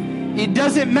firm. It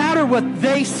doesn't matter what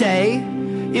they say.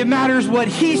 It matters what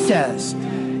he says.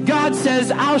 God says,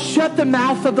 I'll shut the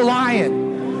mouth of the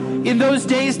lion. In those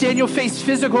days, Daniel faced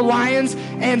physical lions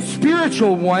and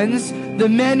spiritual ones, the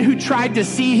men who tried to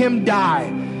see him die.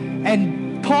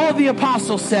 And Paul the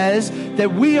Apostle says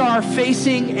that we are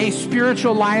facing a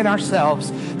spiritual lion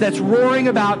ourselves that's roaring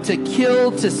about to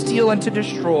kill, to steal, and to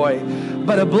destroy.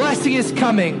 But a blessing is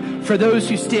coming for those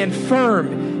who stand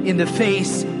firm in the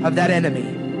face of that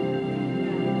enemy.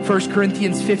 1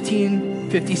 Corinthians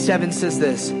 15:57 says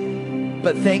this,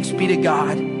 but thanks be to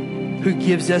God who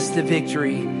gives us the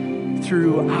victory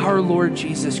through our Lord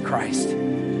Jesus Christ.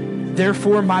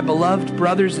 Therefore, my beloved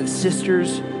brothers and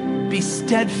sisters, be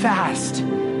steadfast,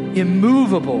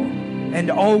 immovable,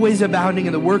 and always abounding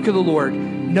in the work of the Lord,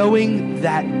 knowing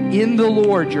that in the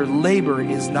Lord your labor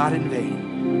is not in vain.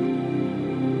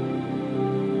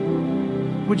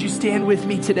 Would you stand with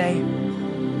me today?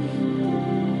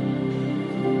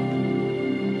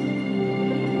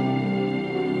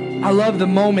 I love the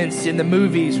moments in the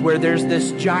movies where there's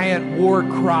this giant war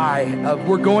cry of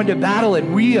we're going to battle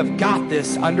and we have got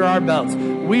this under our belts.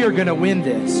 We are going to win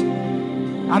this.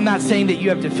 I'm not saying that you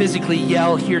have to physically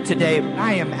yell here today, but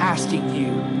I am asking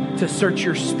you to search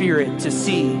your spirit to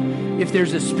see if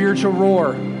there's a spiritual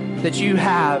roar that you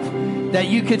have, that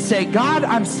you could say, God,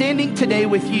 I'm standing today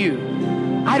with you.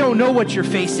 I don't know what you're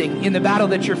facing in the battle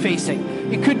that you're facing.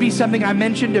 It could be something I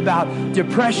mentioned about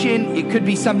depression. It could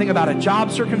be something about a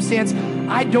job circumstance.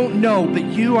 I don't know, but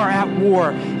you are at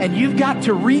war and you've got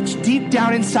to reach deep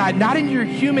down inside, not in your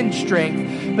human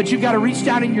strength, but you've got to reach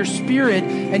down in your spirit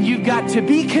and you've got to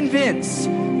be convinced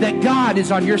that God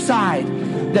is on your side,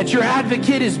 that your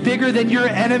advocate is bigger than your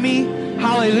enemy.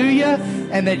 Hallelujah.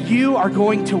 And that you are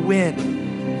going to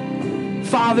win.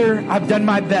 Father, I've done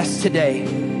my best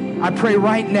today. I pray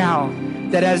right now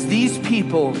that as these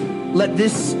people let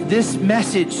this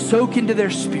message soak into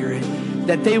their spirit,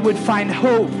 that they would find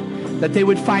hope, that they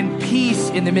would find peace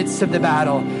in the midst of the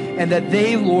battle, and that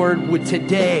they, Lord, would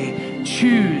today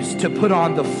choose to put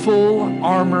on the full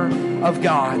armor of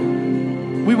God.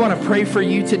 We want to pray for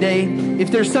you today.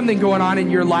 If there's something going on in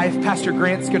your life, Pastor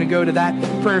Grant's going to go to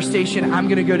that prayer station. I'm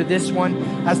going to go to this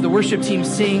one. As the worship team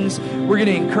sings, we're going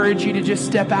to encourage you to just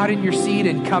step out in your seat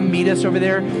and come meet us over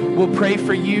there. We'll pray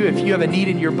for you if you have a need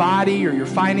in your body or your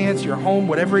finance, your home,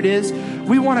 whatever it is.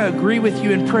 We want to agree with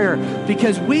you in prayer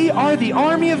because we are the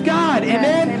army of God. Yes,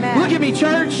 amen? Amen. Look at me,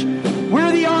 church.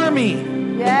 We're the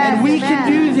army. Yes, and we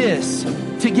can do this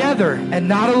together and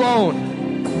not alone.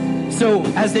 So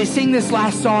as they sing this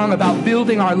last song about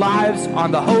building our lives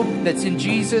on the hope that's in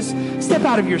Jesus, step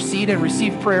out of your seat and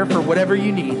receive prayer for whatever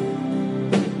you need.